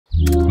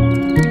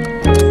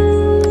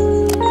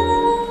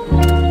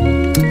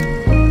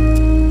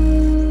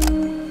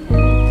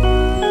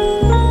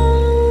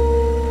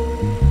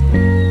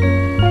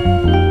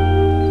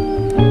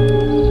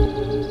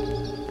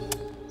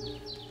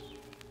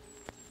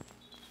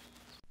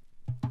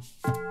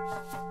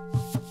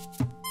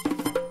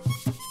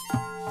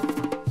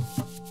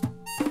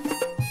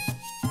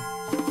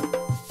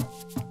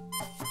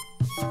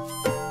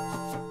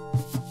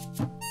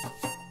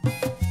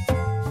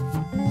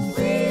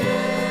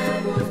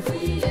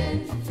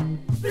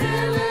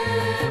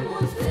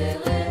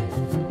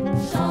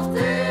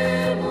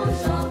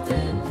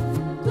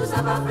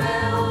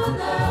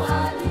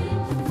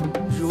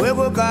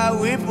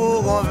Oui,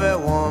 pour un verre,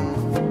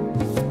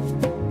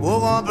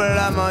 pour un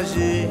plat à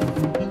manger,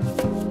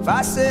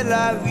 passer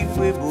la rue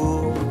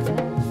Frébeau,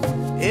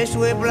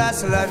 échouer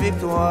place la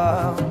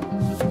victoire,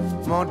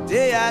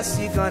 monter à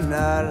six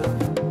canal,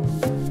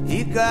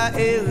 Ika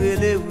errer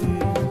les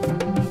rues,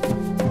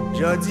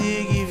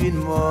 Jodi qui vit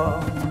mort,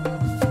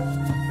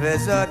 fais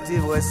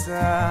sortir vrai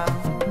ça,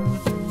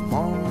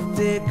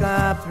 monter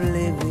qu'à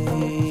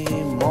pleurer,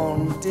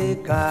 monter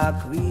qu'à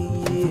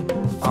crier.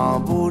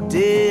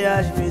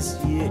 Embouteillage,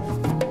 messieurs,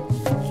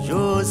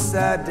 chose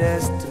ça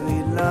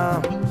détruit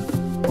l'âme.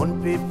 On ne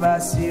peut pas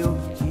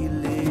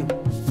circuler,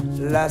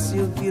 la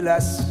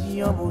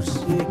circulation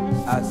bouchée,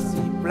 à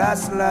six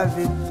places la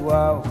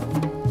victoire.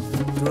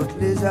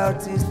 Toutes les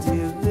artistes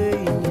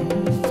réunis.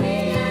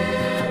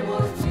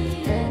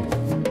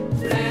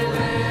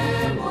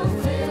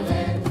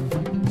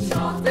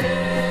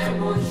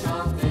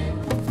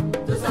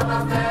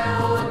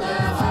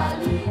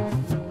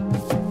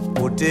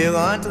 T'es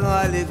rentré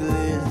à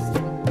l'église,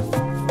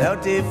 faire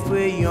tes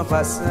fruits en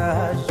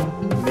passage,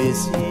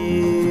 messieurs,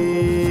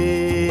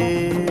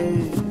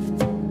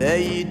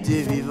 et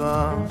t'es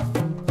vivant,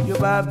 y'a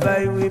pas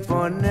bail oui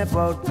pour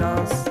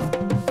n'importance.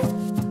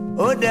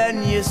 Au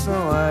dernier son,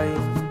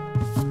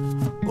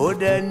 au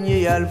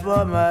dernier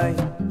album,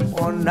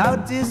 on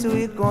artiste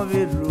oui qu'on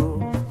vélo,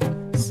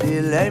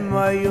 c'est les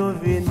maillots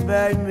viennent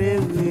bail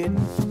mérite,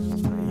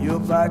 y'a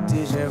pas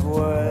tes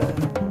cheveux.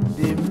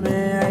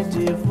 Demain,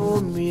 des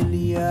faux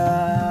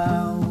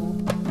milliards.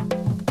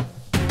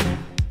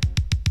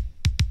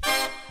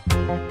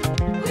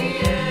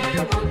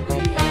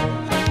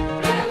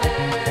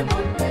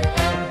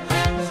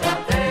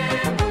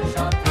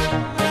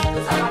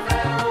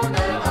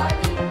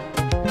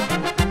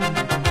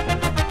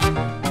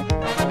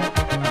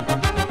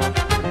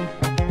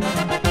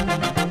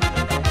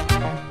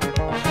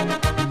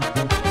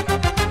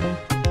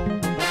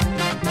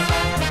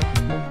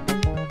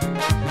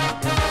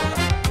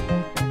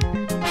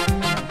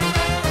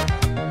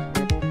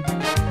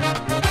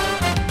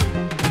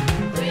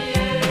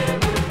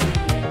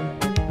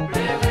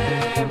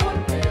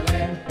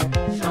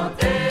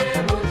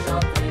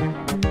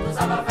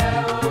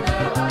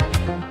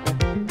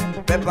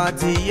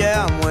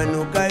 Hier, moi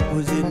nous caille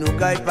poser, nous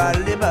caille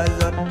parler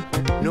bazot,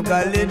 nous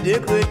caille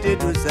décréter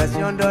tout ça,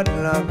 si on d'autres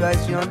langages,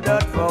 si on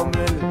d'autres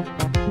formules.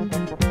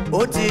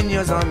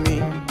 Otignos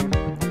amis,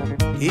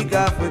 qui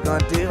a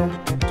fréquenté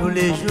tous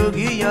les jours,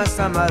 qui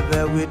ensemble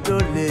avec oui,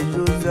 tous les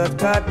jours, autres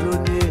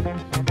cartonnés.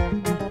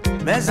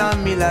 Mes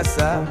amis là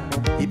ça,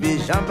 ils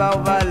béchant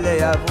par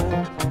valet à vous,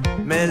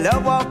 mais leur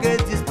voix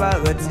qui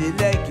disparaît, c'est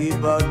les qui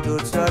portent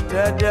toutes sortes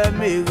de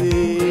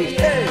mérites.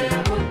 Hey!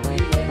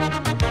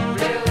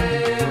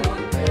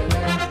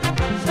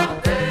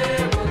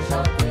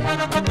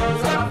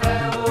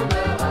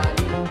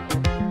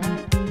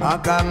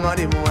 Encore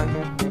des moines,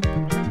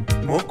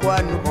 pourquoi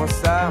nous comme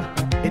ça?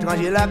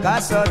 Étranger la qu'à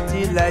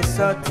sortir, là est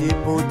sorti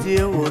pour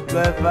dire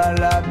autre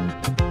valable.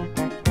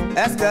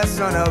 Est-ce que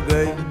son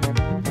orgueil?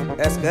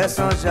 Est-ce que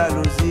son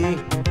jalousie?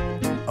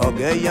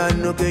 Orgueil en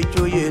nous que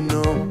tuer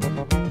nous,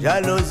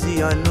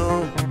 jalousie en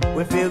nous.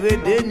 Préférez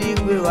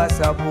dénigrer à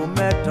ça pour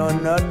mettre en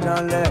note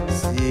dans le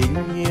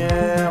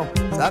Seigneur.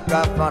 Ça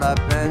qu'à faire la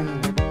peine.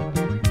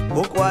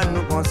 Pourquoi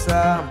nous comme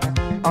ça?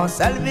 En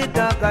salvé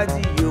dans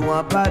Kadi, you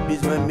n'ont pas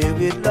besoin de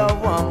mérite leur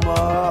voix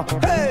mort.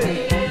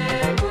 Hey!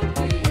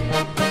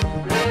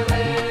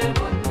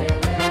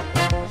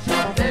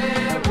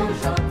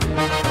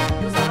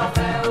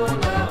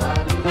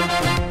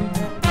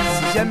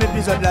 Sixième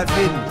épisode de la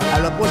film.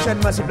 Alors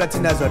prochainement sur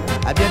Platine Azote.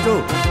 À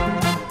bientôt.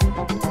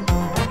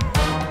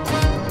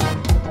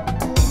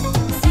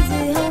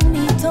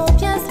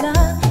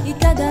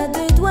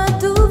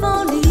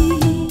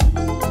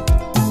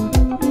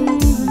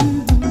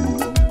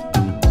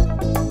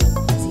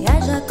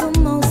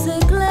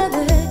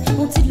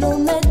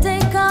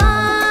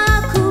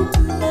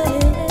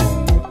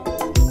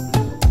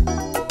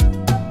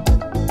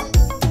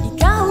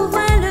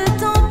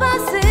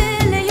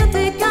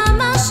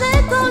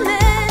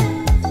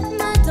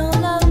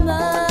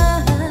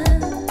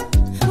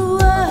 Ouah.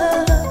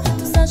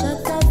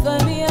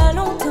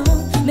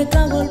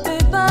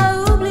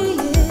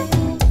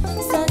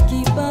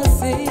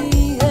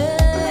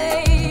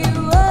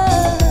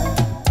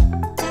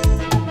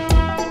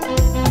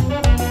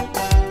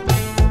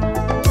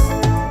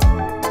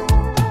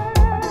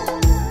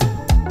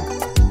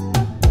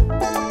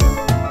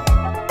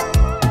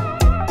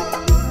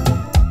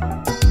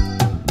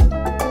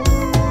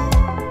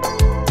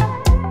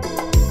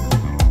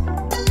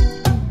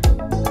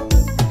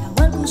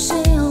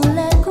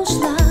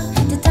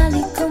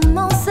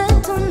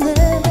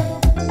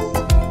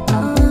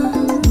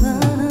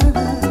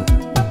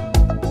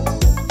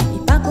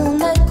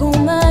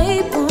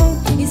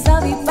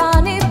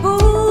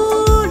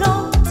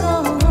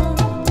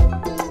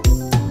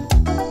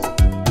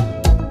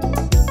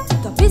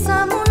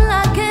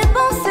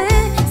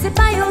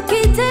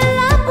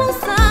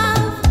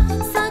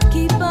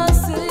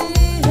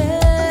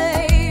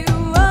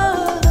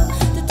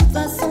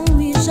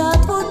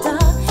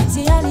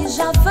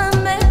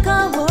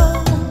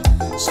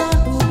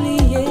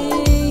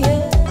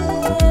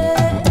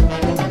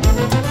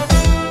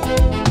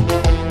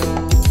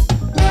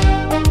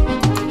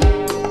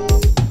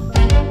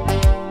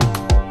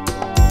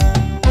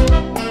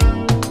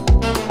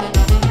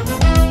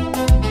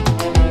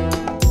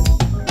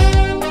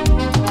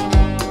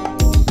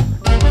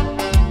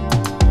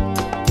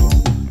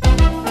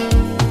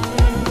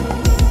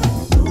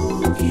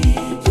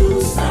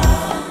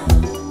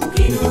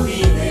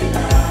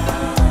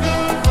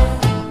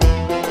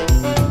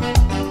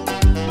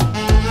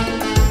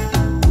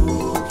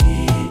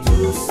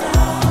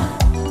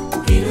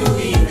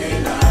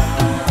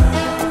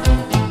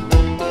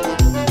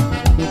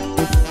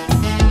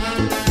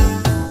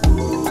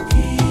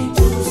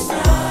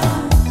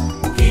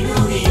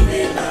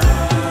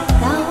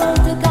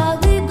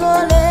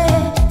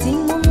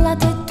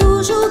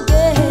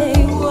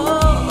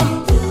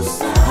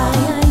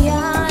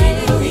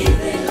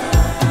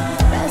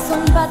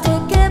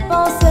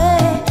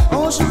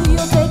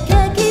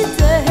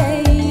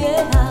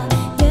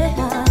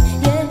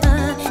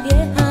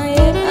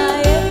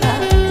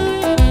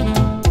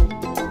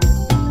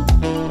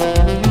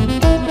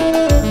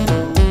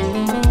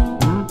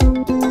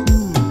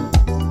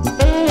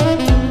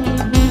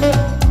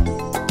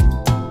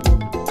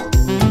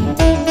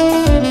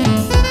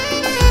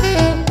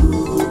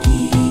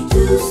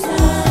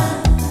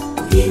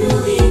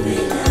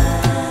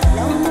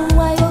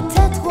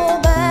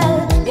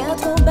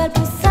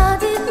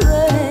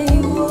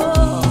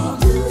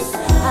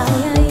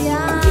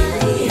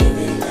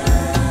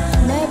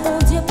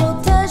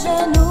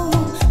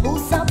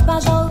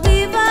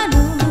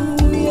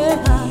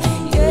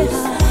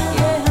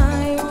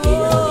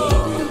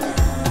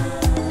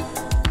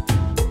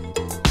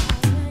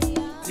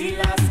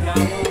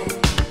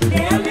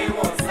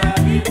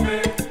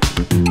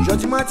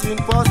 Jodi matin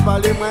poste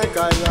parler moins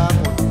qu'à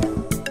raconter.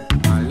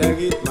 En le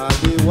rythme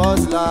des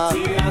was là.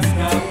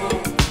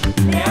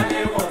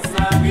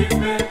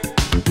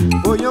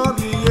 Voyons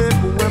billet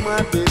pour moi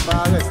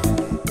pas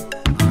rester.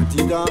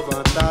 Anti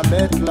devant ta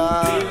bête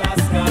là.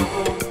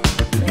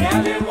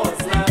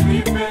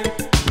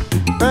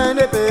 Ben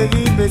de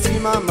péripéties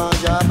maman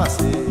j'ai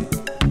passé.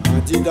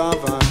 Anti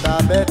devant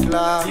ta bête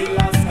là.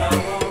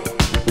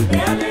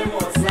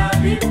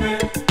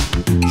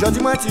 Jodi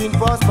matin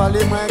poste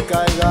parler moins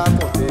qu'à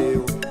raconter.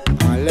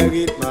 En le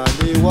rythme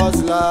des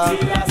was là.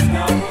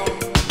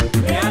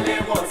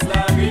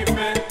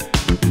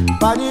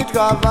 Pas ni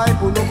travail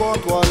pour nous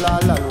contrôler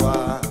la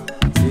loi.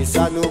 C'est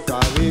ça nous qu'a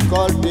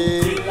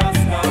récolté.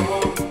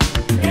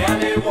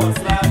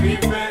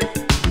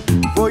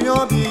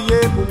 Voyons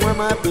billet pour moi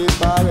ma paix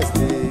pas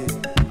rester.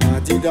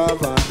 Anti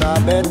devant ta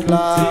bête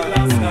là.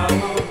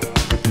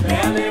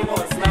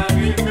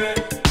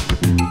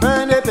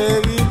 Ben de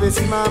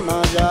péripéties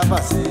maman j'ai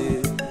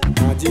passé.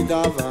 Anti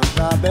devant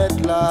ta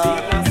bête là.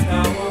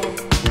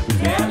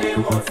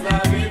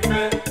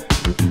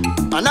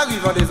 En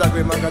arrivant des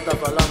agréments quand t'as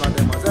pas la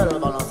mademoiselle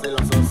balancer la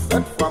sauce.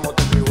 Cette fois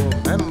monter plus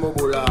haut, même au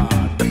boulard.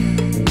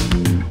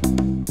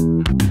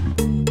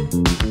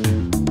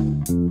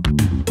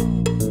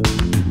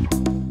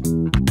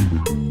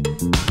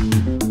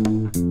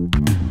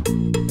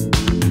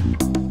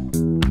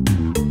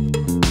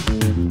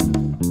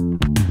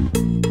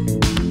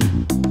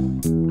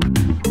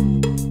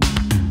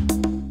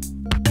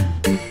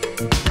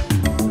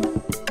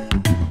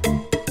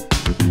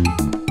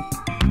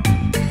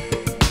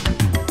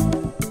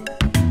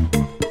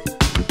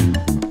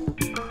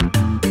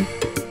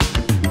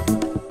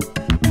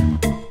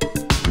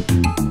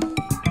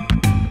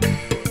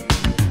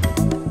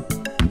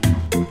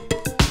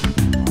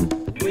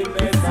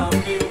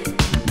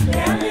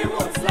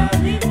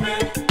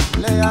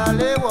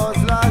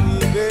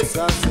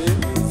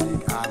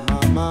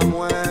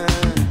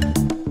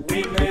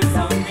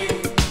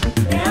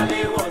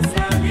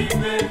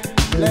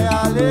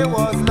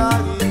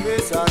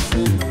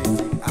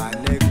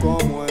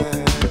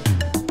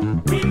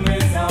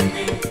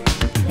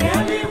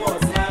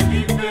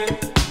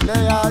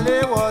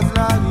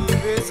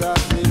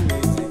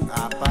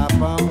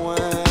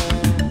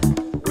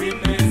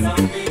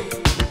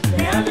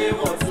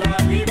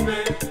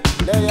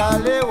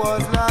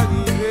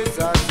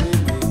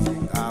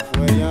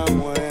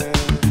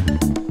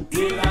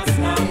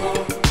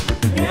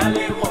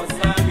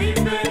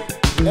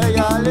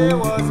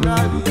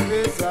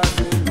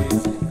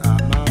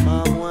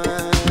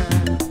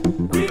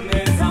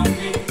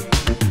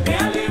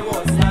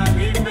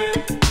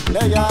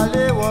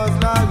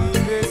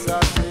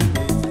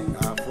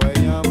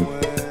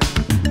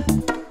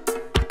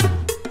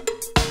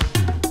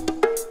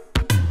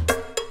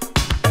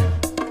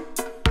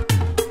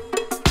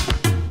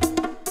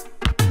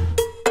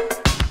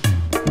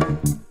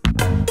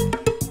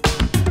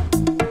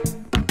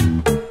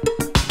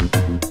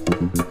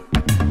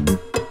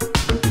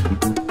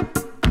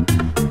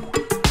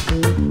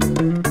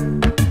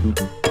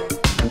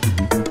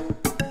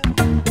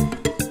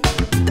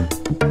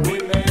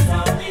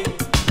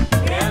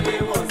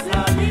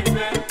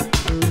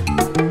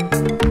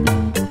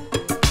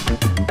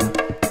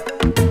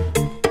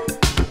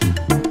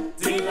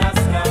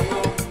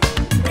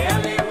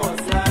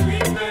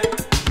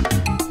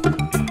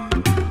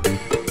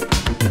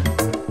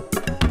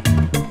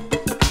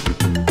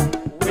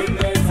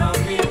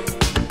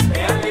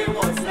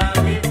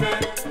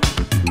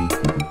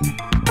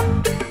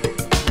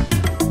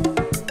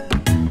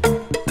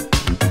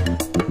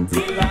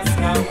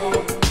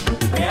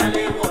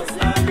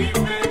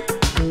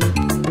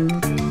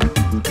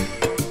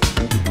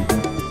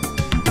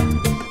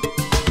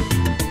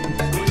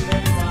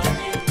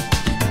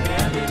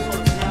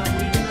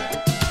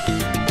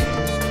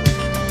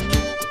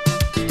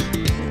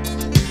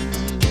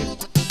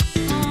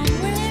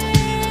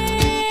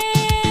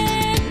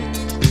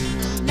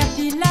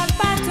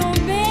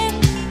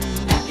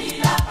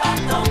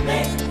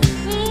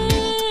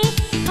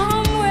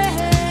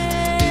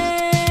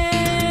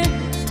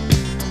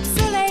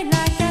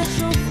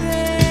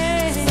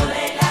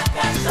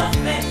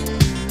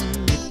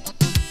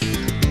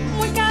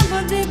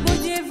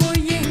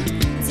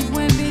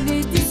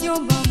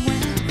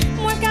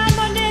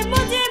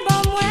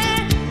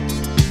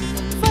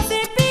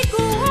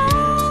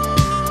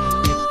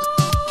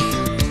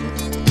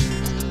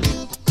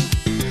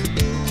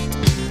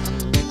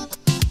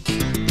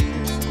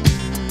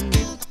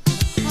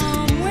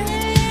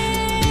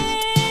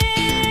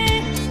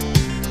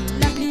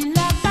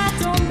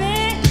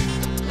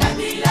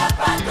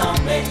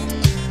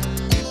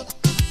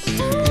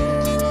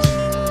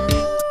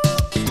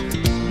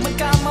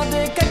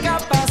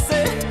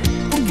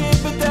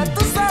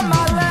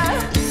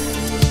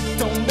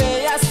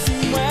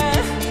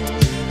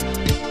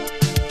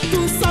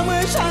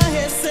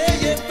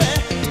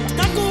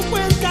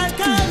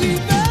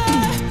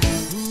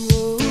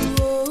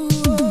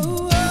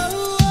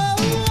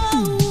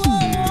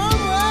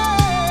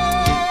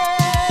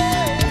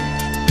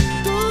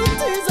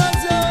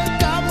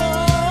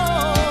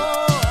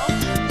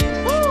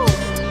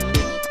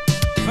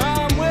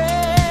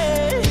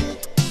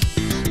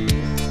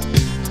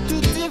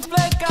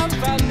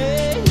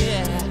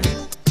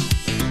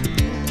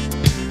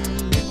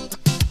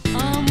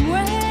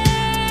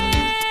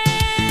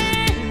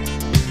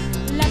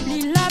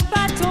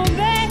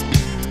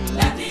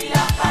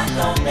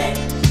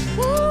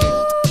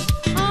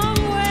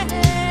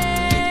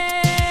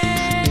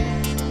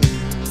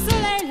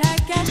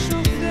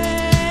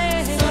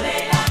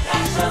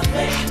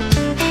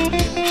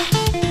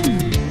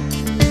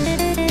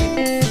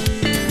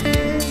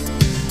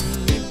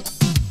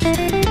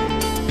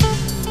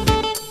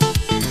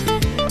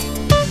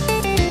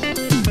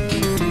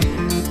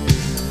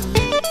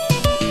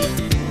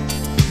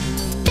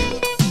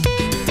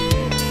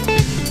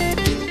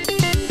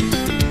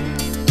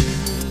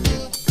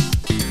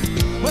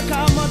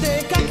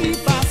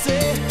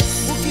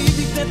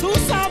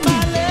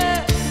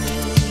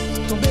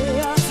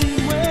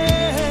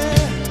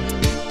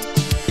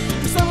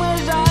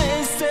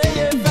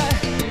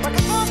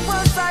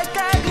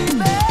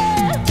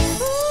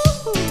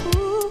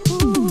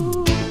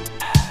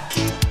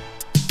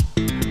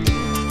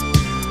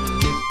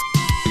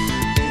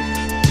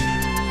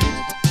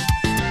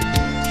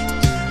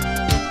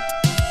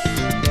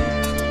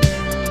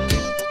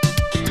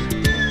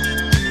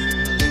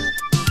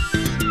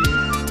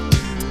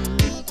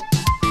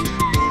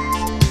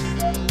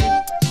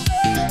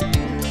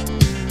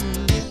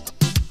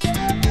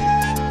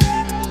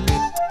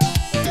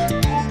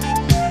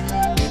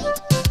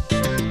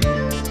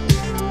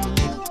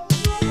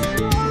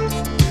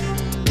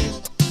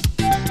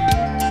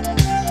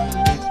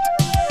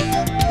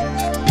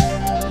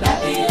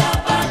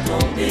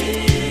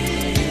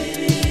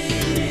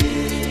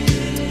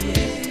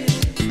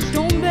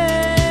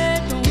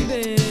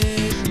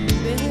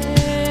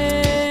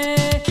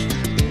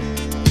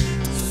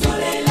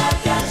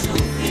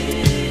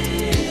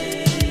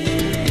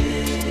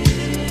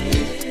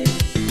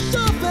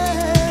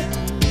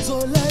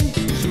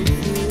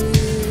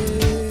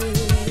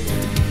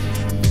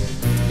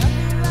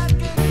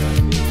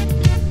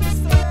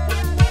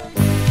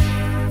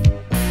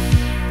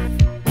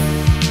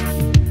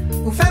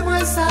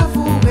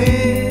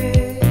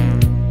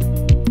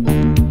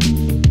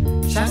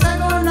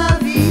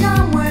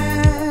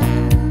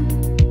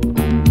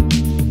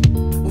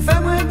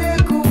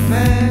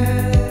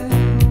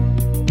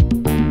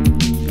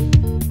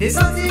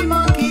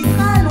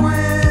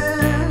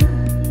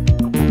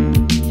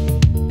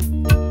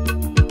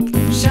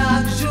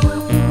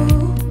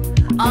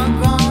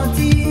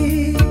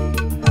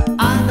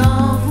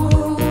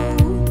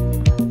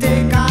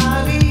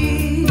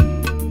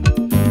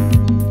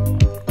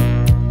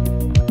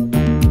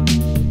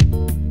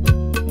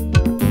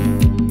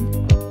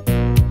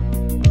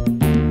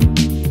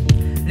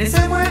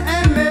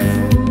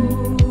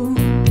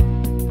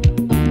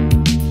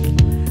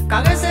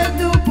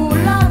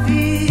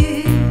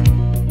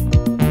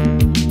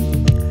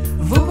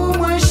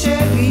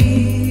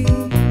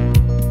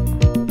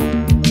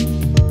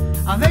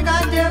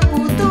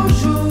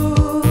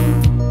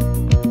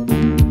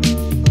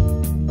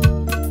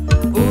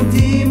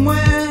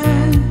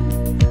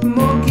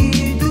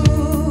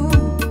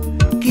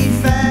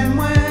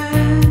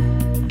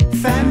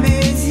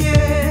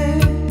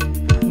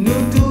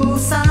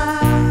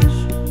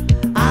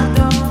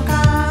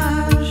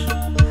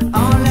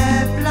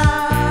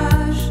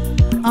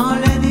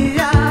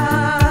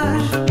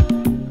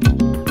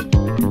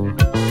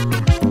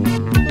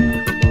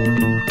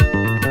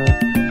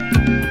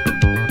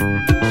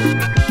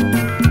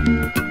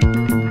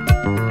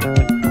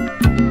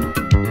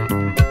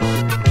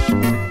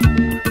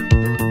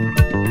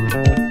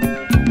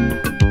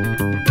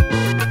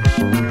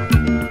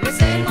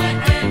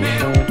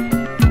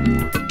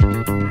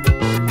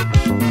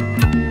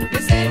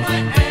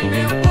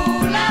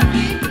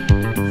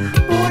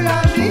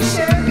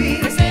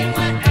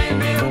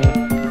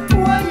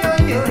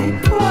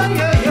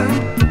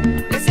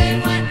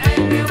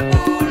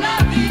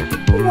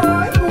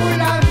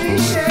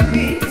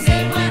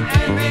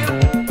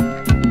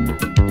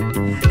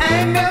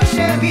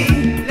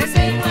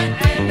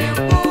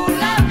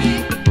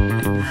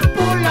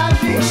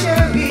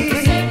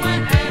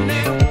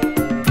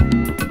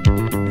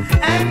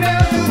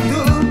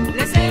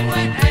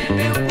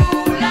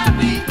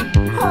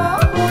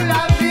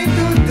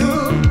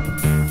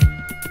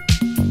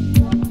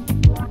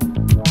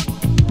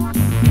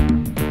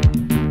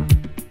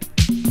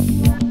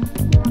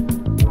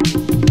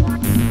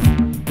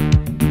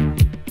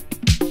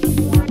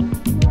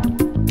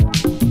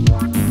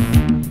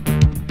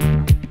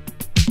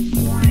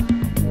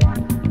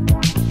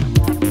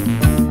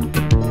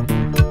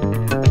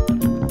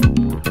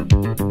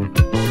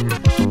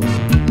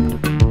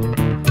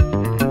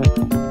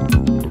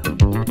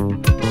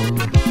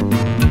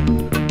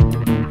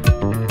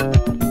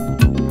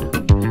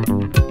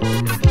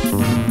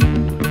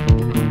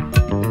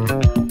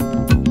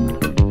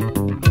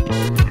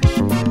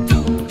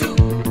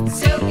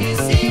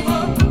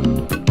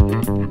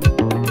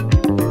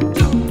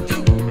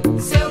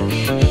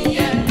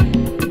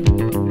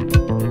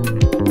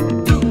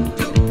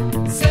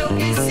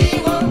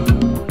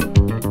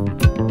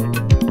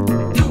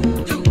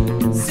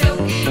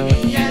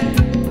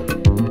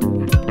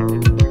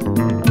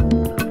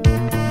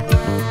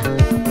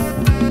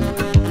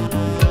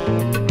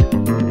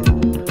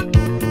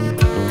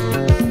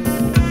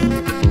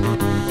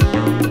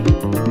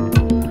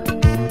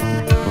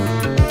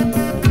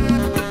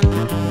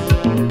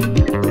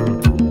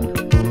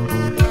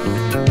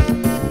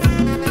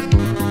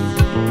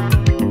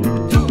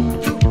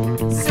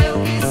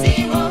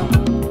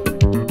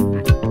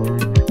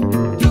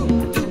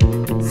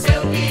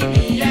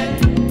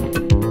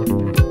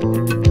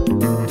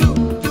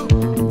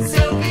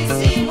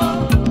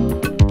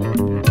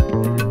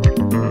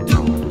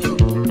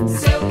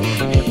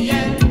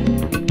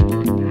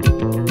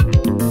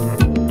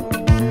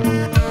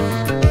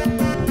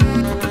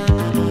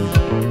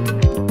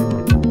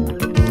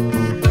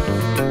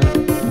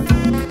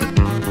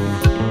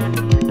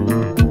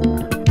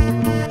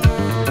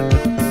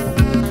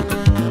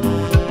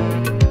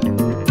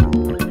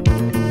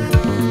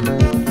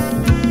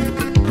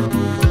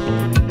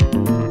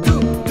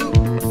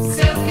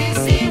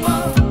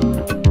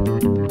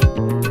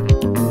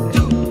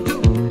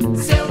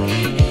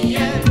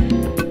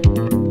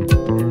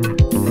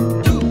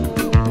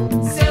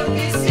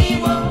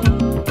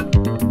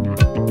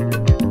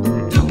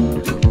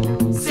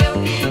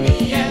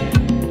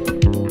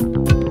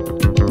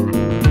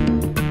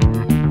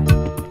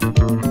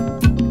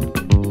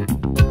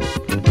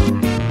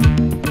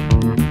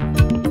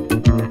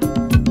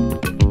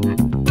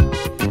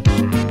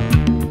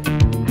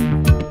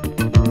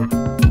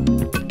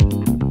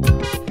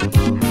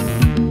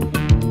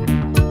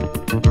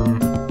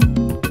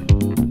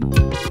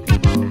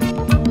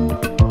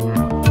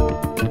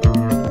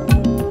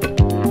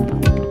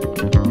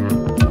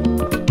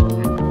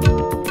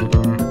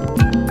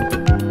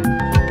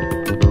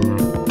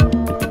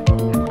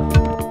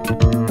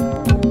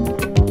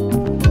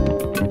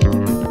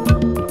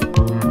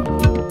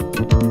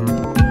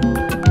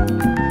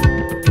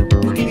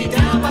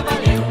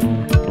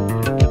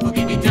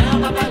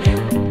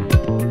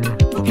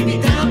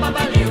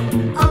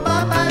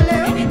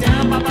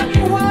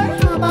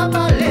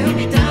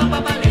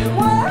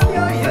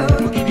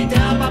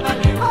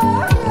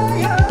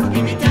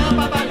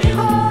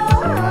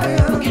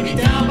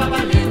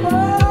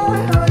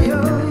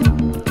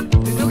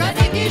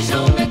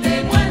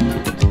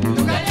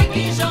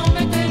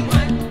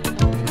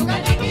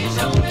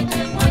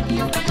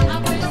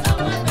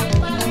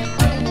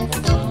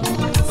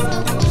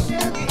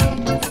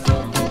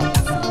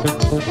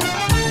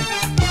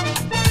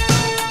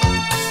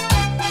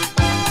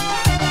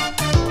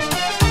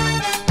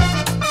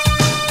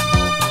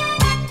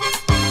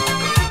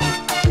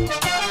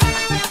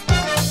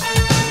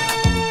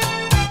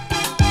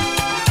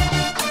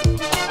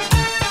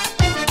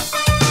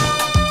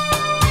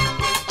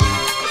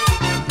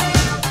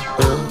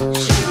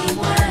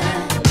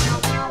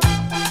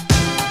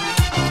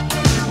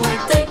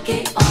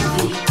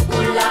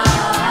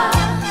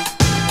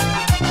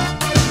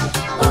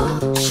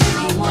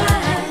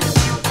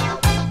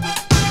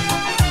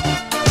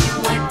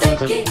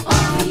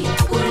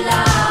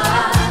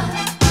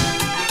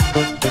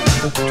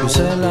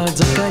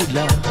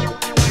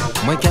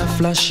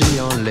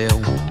 l'air.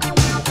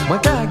 Moi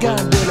qu'à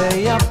regarder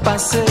les y'a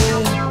passé.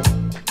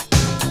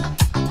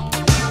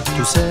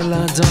 Tout c'est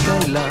là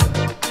dans qu'elle a.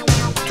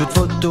 Toutes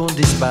photos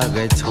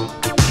disparaître.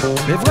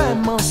 Mais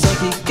vraiment ça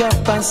qui a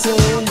passé.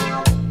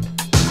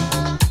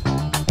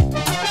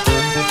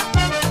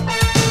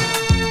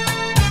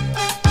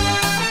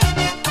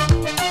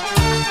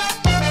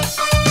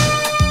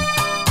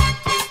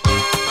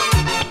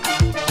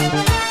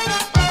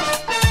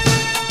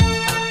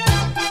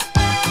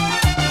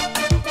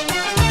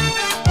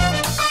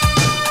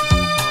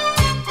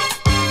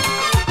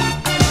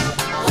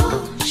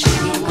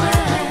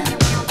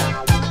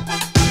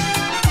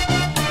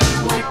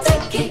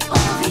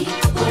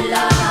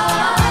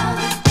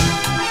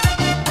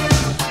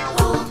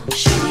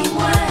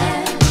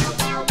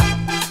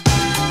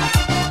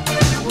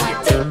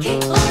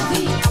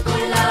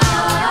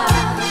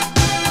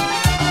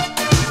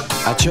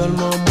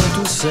 Actuellement moi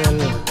tout seul,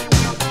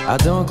 à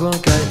dans grand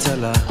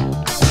kaitala.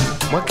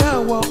 Moi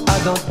kawa à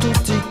dans tout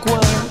petit coin.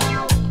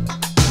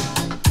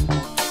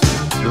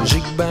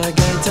 Logique ben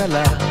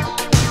kaitala.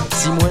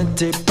 Si moi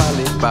t'es pas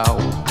les pao,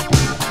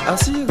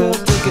 assis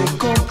t'es que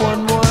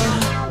comprendre moi.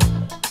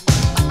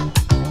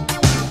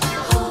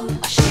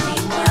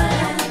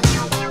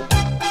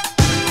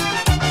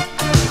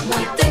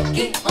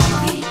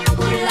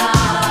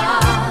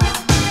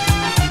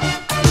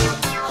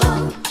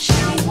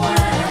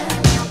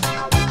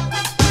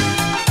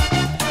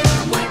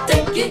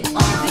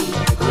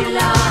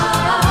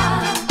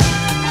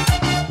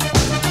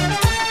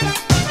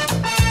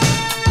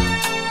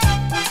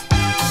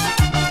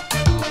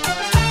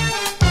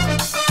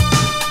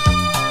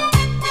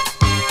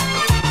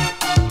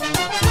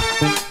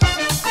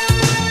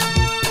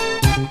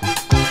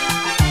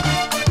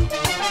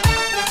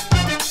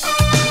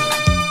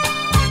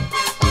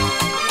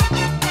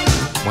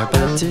 Moi pas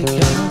t'es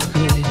qu'à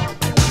rentrer,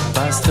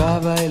 passe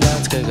travail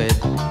la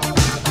traite.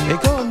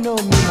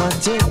 Économie moi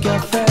t'es qu'à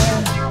faire.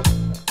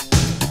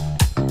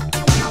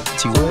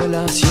 Tu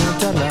relation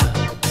t'as là,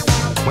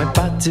 moi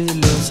pas t'es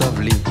le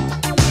savli.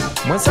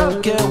 Moi ça le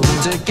cœur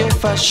où t'es qu'à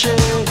fâché.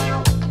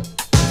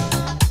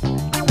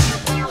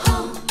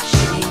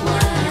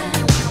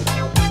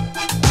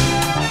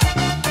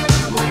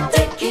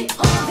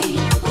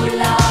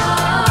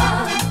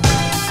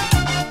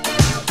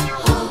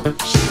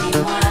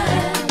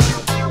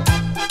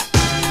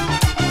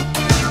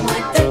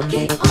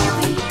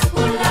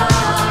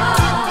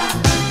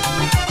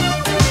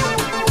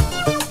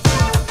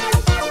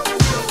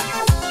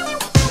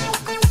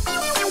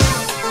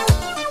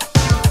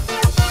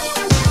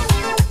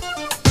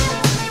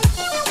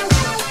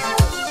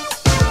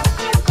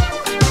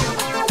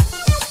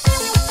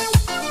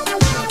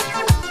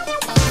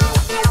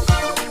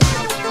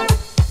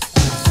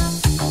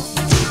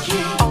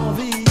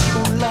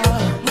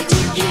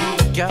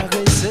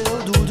 Caresser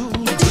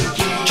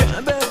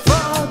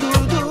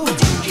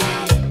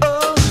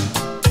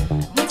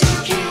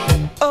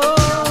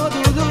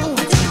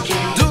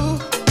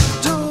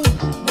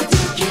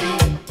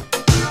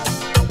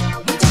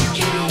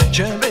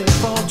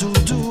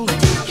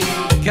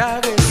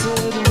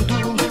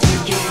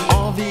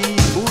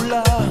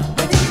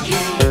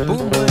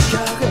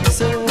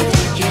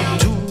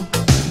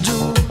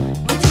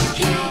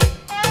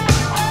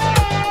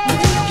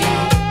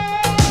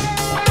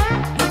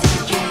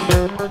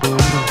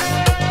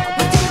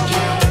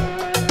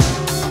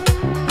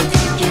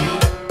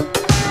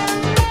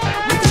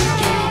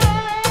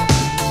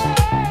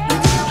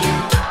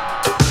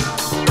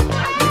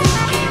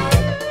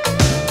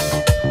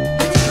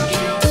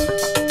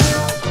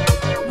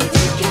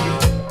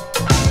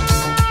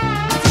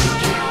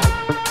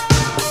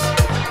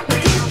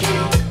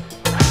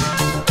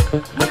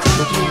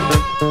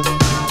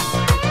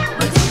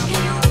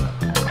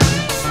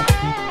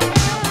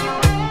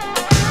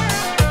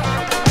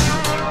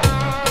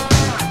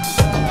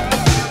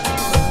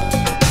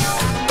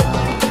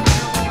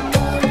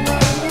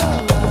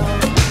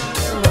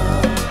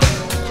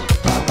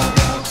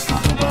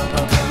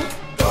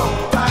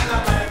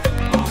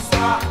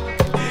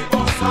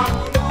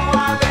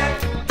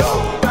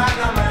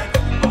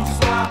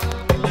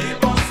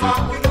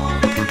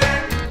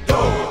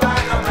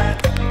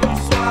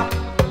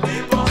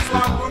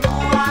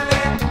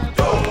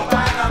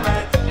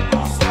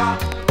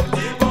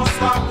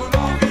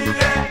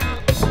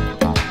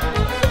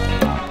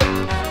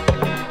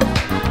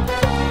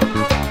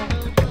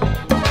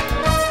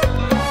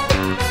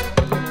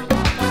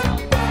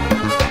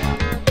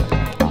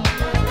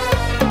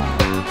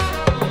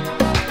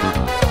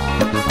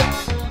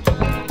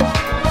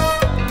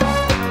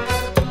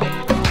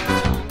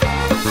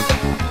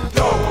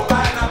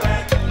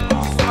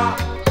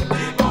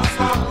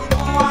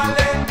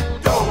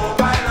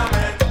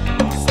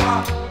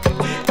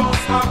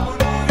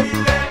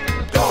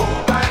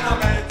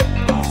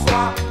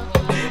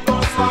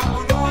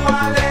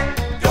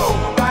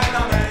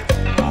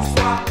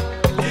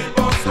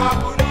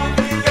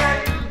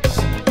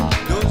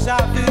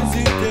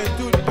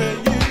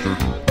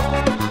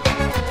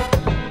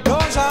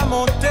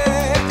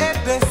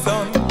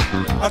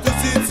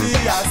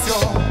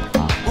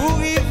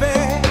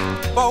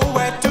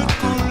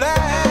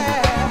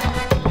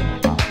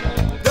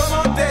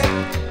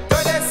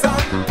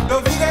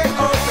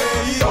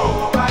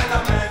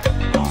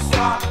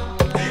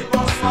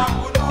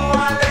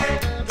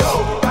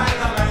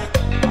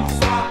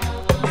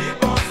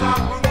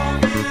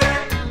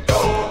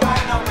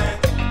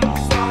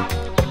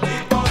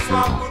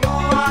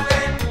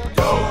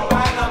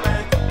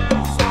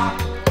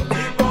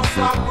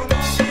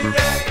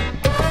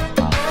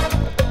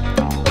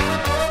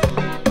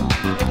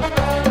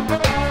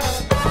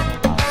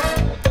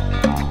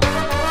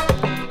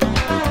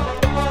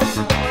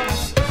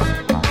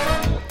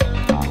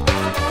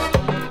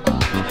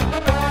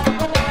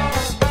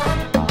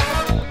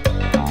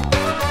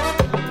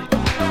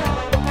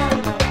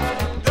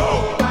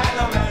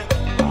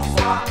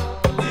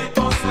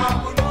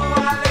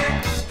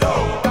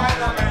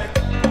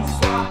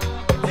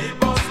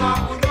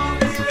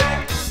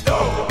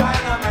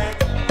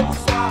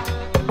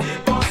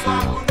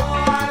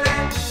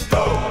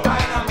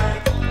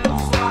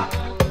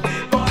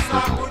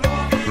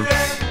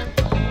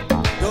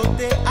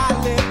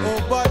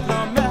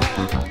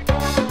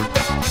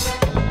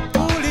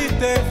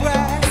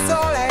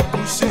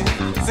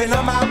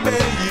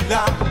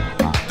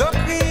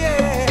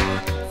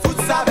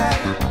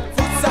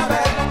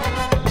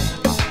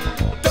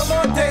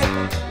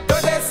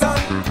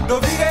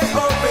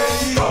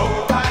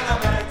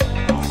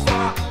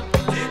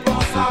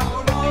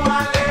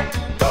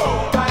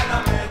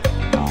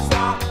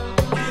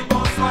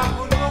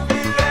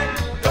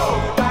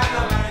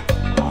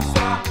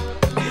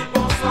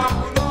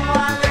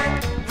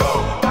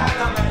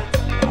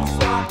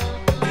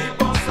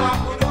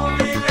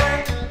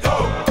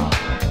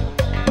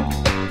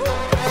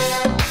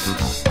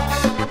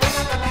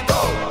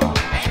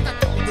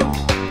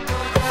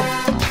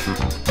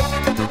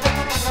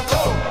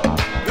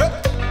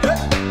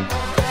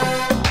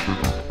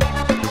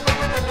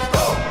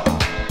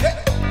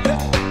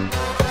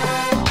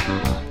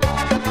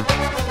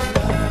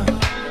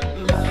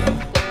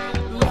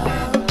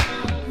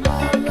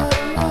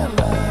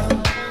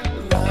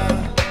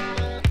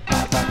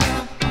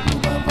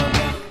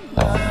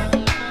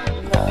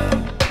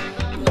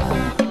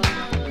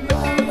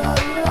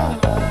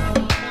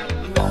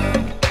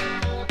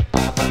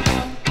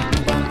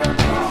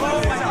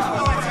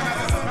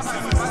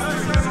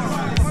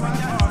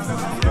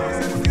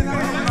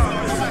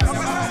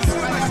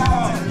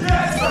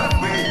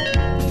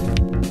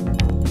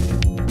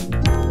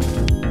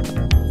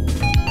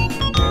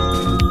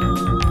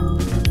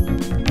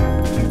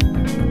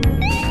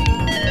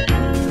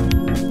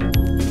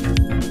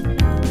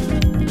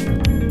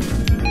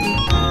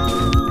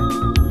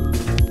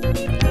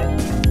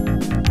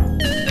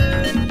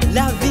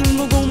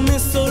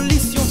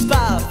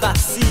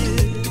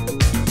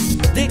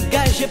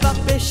cherchez pas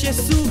péché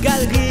sous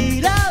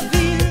galerie la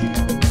ville.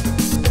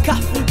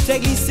 Carrefour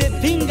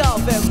c'est pinga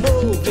vers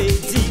mauvais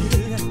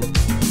deal.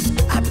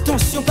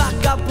 Attention par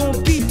capon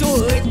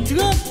pito et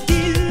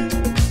tranquille.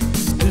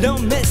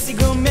 L'homme si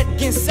grand mettre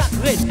qu'un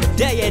sacré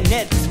derrière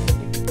net.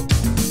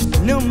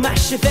 Non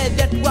marche fait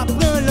d'être ou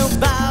prendre l'en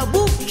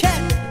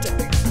barbouquette.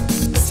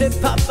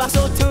 C'est pas parce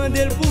autant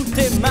de vous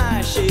te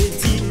marche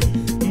dit.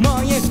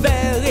 Moyen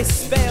faire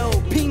respect au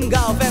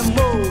pinga vers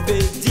mauvais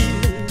deal.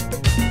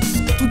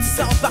 Tout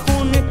ça par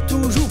qu'on est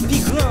toujours plus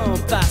grand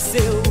passé.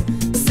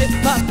 C'est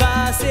pas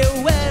passé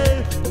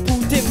well pour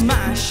te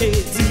marcher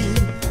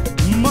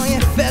dit. Moyen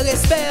faire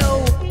respect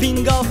au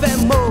pinga vers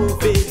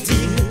mauvais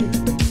deal.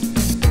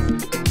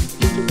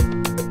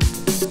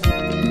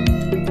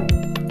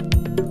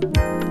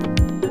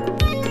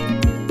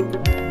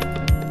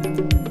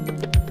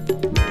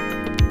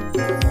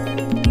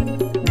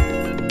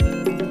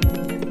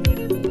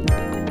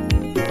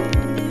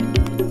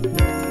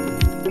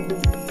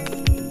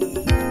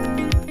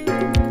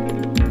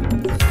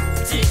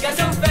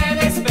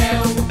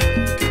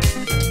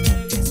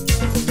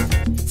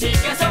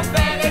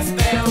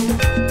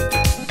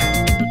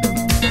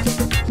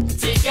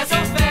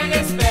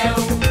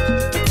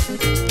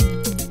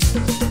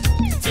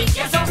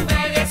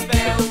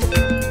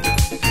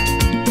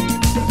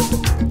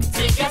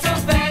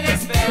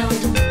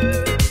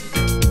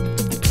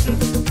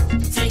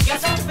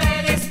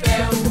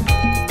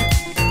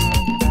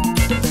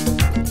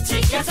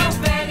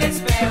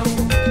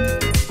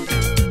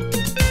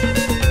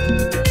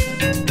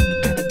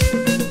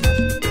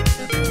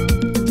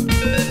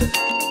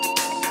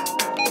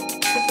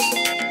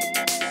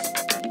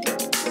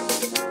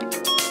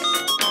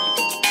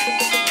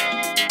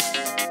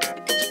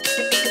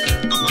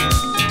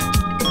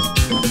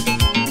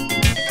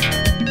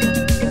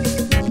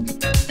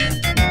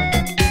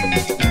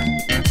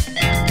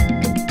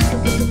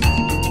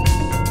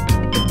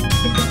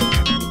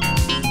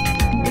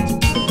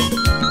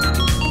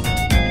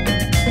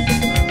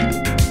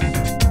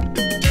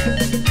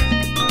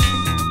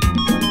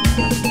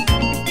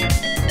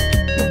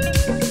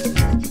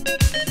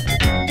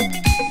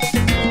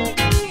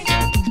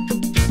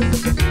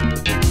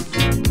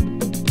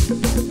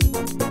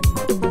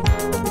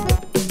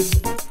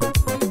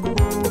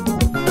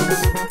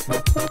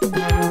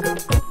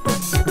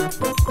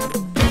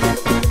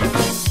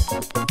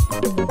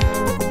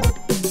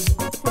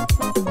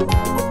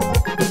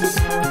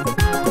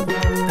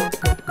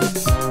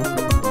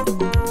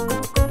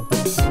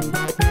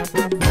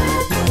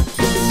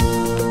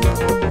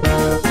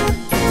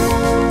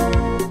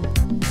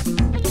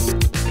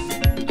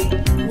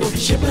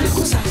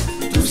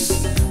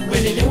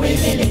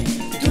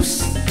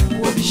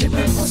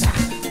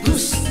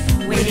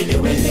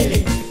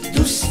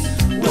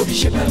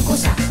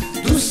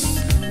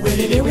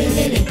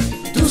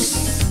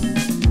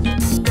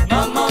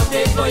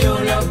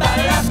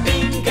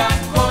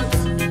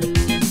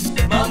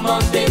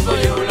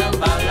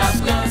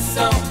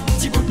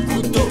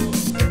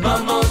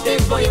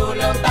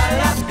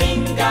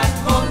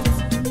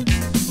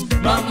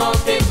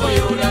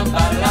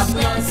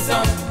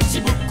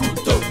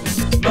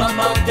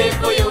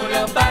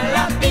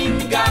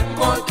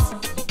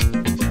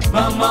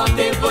 Maman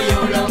te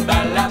voyons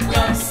l'emballa,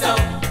 prends ça,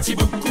 petit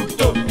bout de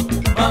couteau.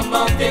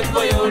 Maman te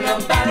voyons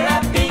l'emballa.